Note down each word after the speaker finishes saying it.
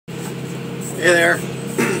Hey there.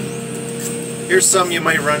 Here's some you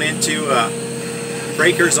might run into,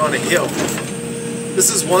 breakers on a hill.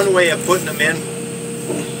 This is one way of putting them in.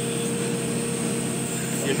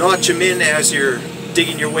 You notch them in as you're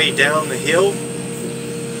digging your way down the hill,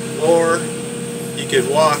 or you could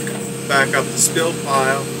walk back up the spill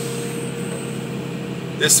pile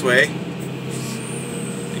this way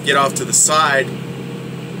and get off to the side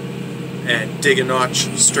and dig a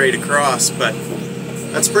notch straight across, but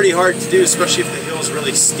that's pretty hard to do, especially if the hill is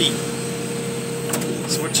really steep.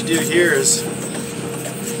 So what you do here is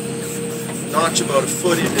notch about a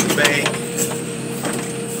foot into the bank,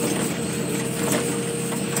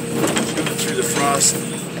 shoot it through the frost.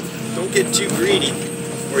 Don't get too greedy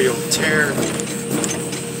or you'll tear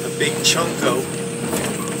a big chunk out,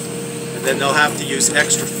 and then they'll have to use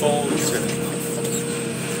extra foam to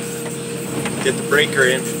get the breaker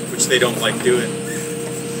in, which they don't like doing.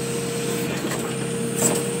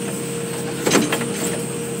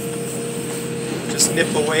 Just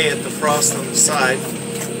nip away at the frost on the side.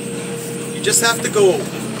 You just have to go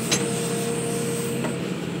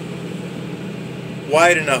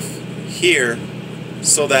wide enough here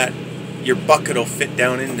so that your bucket will fit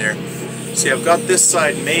down in there. See, I've got this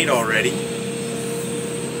side made already.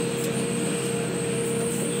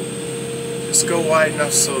 Just go wide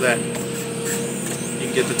enough so that you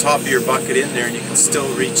can get the top of your bucket in there and you can still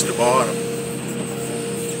reach the bottom.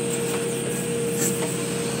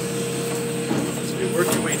 So you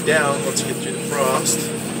work your way down once you get through the frost.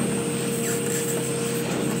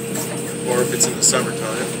 Or if it's in the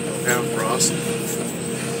summertime, you don't have frost.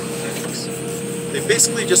 They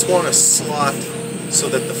basically just want a slot so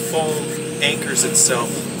that the foam anchors itself.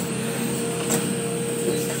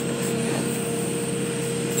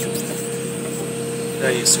 Now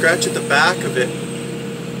you scratch at the back of it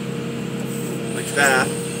like that.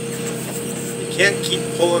 You can't keep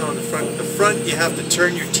pulling on the front. The front you have to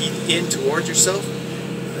turn your teeth in towards yourself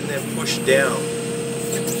and then push down.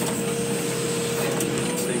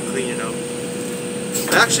 Then clean it out.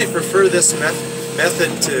 I actually prefer this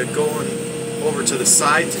method to going over to the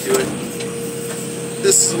side to do it.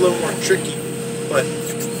 This is a little more tricky, but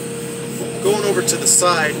going over to the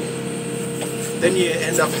side, then you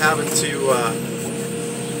end up having to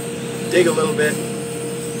dig a little bit,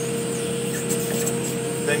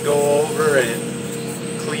 then go over and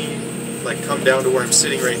clean, like come down to where I'm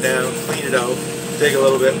sitting right now, clean it out, dig a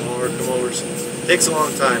little bit more, come over. It takes a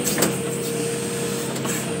long time.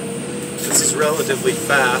 This is relatively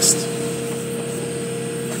fast.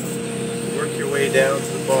 Work your way down to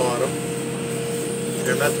the bottom.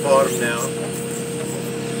 Here, I'm at the bottom now.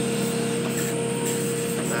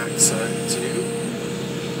 Back side too.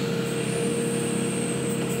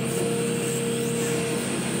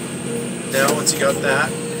 Now once you got that,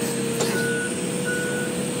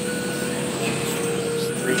 just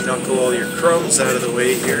re-knuckle all your crumbs out of the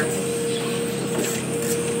way here.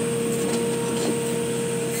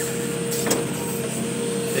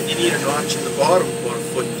 Then you need a notch in the bottom about a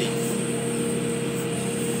foot deep.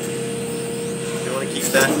 You want to keep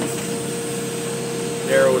that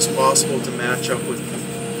narrow as possible to match up with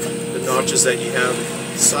the notches that you have on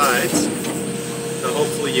the sides. Now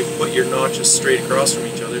hopefully you've put your notches straight across from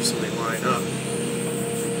each other so they line up.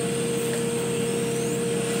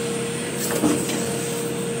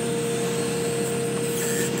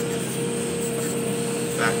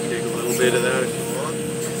 Back dig a little bit of that if you want.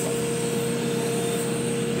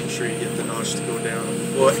 Make sure you get the notch to go down a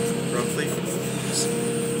foot, roughly. Just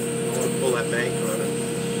don't want to pull that bank on it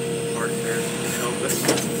hard there if you can help it.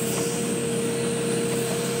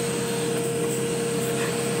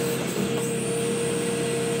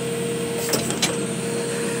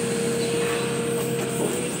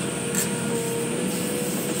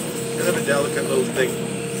 Kind of a delicate little thing.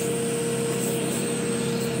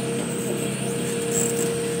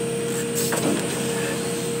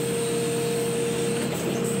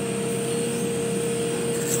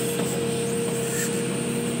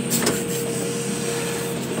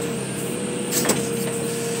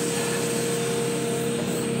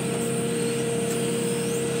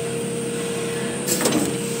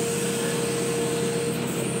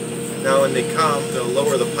 Now when they come, they'll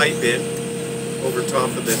lower the pipe in over top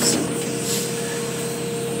of this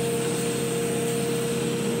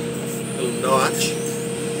little notch.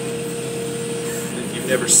 And if you've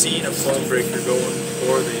never seen a foam breaker going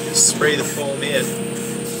before, they just spray the foam in.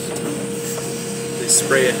 They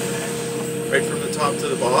spray it right from the top to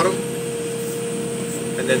the bottom,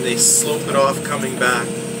 and then they slope it off coming back.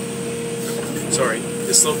 Sorry,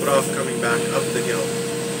 they slope it off coming back up the hill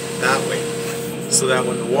that way, so that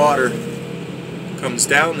when the water comes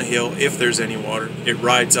down the hill, if there's any water, it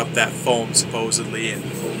rides up that foam supposedly and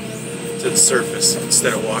to the surface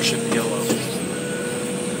instead of washing the hill out.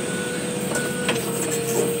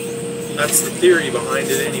 That's the theory behind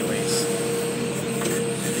it anyways.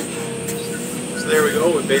 So there we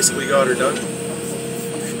go, we basically got her done.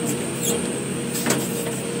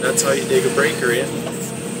 That's how you dig a breaker in,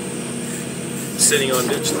 sitting on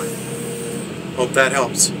ditch line. Hope that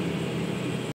helps.